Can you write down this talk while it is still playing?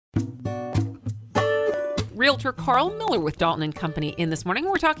Realtor Karl Miller with Dalton & Company in this morning.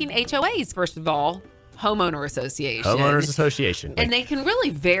 We're talking HOAs, first of all. Homeowner Association. Homeowners Association. And they can really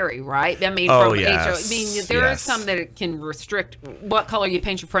vary, right? I mean, oh, from yes. HOA. I mean, there are some that it can restrict what color you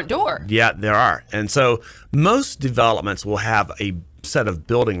paint your front door. Yeah, there are. And so most developments will have a set of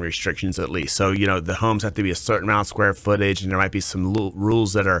building restrictions at least. So, you know, the homes have to be a certain amount of square footage, and there might be some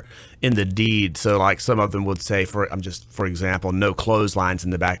rules that are in the deed. So like some of them would say, for example, no clotheslines in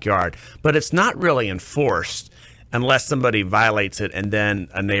the backyard. But it's not really enforced unless somebody violates it and then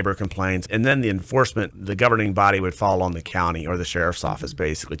a neighbor complains. And then the enforcement, the governing body would fall on the county or the sheriff's office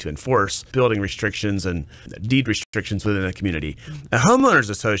basically to enforce building restrictions and deed restrictions within a community. A homeowners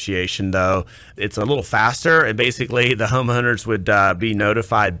association, though, it's a little faster. And basically the homeowners would be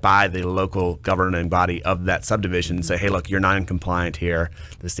notified by the local governing body of that subdivision and say, hey, look, you're non-compliant here.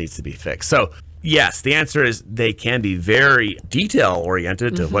 This needs to be fixed. So yes, the answer is they can be very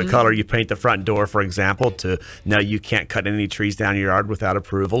detail-oriented to what color you paint the front door, for example, to no, you can't cut any trees down your yard without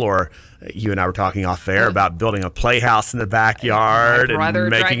approval, or you and I were talking off air about building a playhouse in the backyard and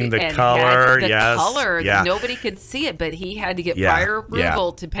making the color. Color. Nobody could see it, but he had to get prior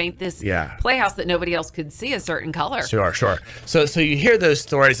approval to paint this playhouse that nobody else could see a certain color. Sure. So you hear those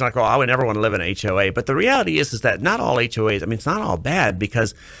stories like, oh, I would never want to live in an HOA. But the reality is that not all HOAs, I mean, it's not all bad,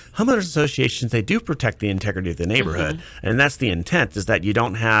 because homeowners associations, they do protect the integrity of the neighborhood. And that's the intent, is that you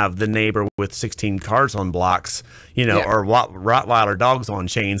don't have the neighbor with 16 cars on blocks, you know, or Rottweiler dogs on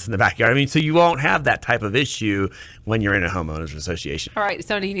chains in the backyard. I mean, so you won't have that type of issue when you're in a homeowners association. All right.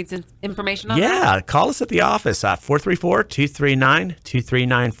 So do you need some information on that? Yeah. Call us at the office at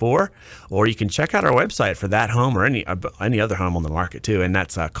 434-239-2394, or you can check out our website for that home or any other home on the market too. And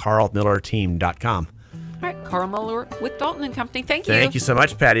that's karlmillerteam.com. All right. Karl Miller with Dalton & Company. Thank you. Thank you so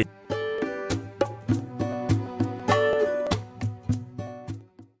much, Patty.